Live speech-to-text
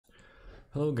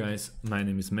Hello guys, my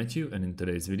name is Matthew and in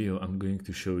today's video I'm going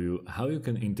to show you how you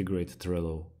can integrate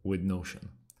Trello with Notion.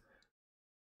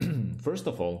 First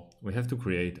of all, we have to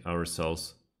create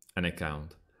ourselves an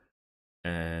account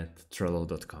at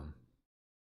Trello.com.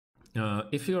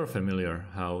 If you are familiar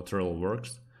how Trello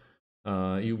works,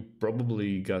 you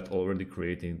probably got already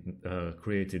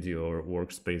created your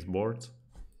workspace board,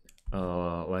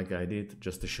 like I did,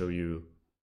 just to show you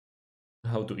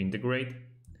how to integrate.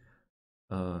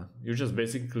 You just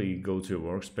basically go to your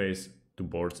workspace, to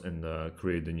boards, and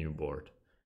create a new board.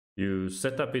 You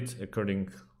set up it according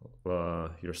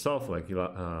yourself, like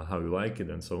how you like it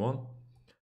and so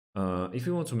on. If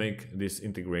you want to make this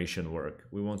integration work,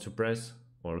 we want to press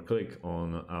or click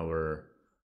on our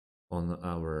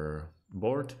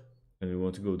board, and we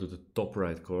want to go to the top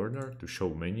right corner to show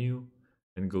menu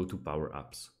and go to Power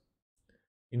Apps.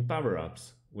 In Power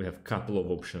Apps, we have a couple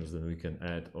of options that we can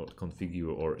add or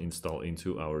configure or install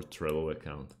into our Trello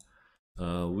account.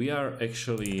 We are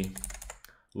actually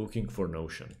looking for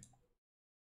Notion.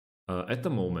 At the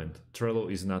moment, Trello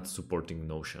is not supporting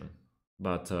Notion,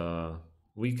 but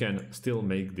we can still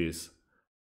make this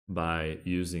by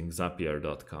using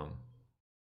Zapier.com.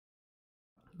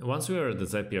 Once we are at the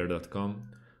Zapier.com,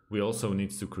 we also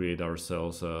need to create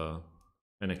ourselves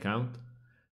an account.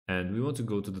 And we want to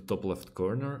go to the top left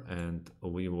corner and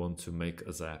we want to make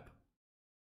a zap.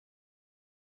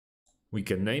 We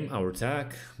can name our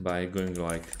tag by going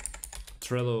like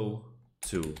Trello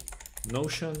to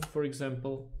Notion, for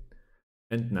example.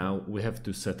 And now we have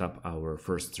to set up our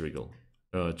first trigger.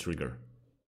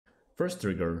 First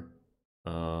trigger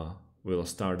will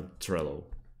start Trello.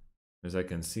 As you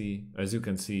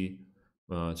can see,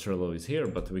 Trello is here,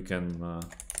 but we can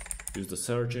use the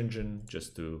search engine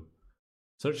just to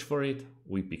search for it.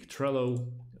 We pick Trello.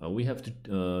 We have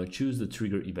to choose the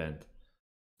trigger event.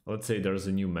 Let's say there's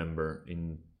a new member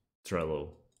in Trello.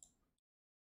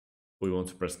 We want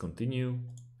to press continue.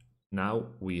 Now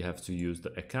we have to use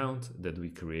the account that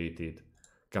we created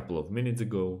a couple of minutes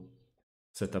ago,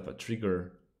 set up a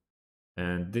trigger,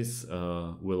 and this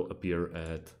will appear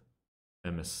at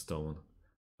MS Stone.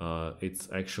 It's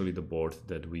actually the board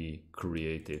that we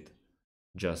created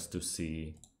just to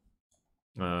see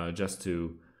just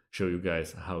to show you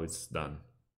guys how it's done.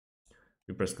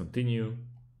 You press continue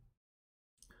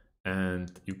and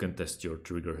you can test your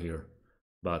trigger here,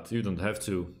 but you don't have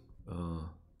to.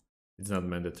 It's not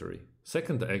mandatory.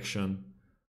 Second action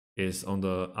is on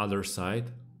the other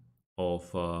side of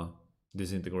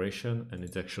this integration, and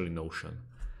it's actually Notion.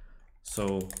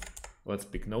 So let's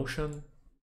pick Notion,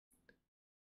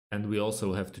 and we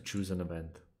also have to choose an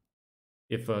event.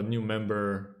 If a new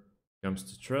member comes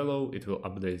to Trello, it will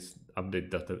update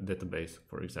database,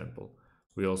 for example.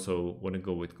 We also want to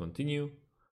go with continue.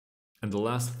 And the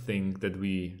last thing that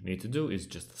we need to do is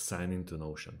just sign into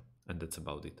Notion. And that's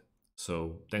about it.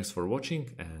 So thanks for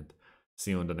watching and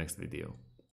see you on the next video.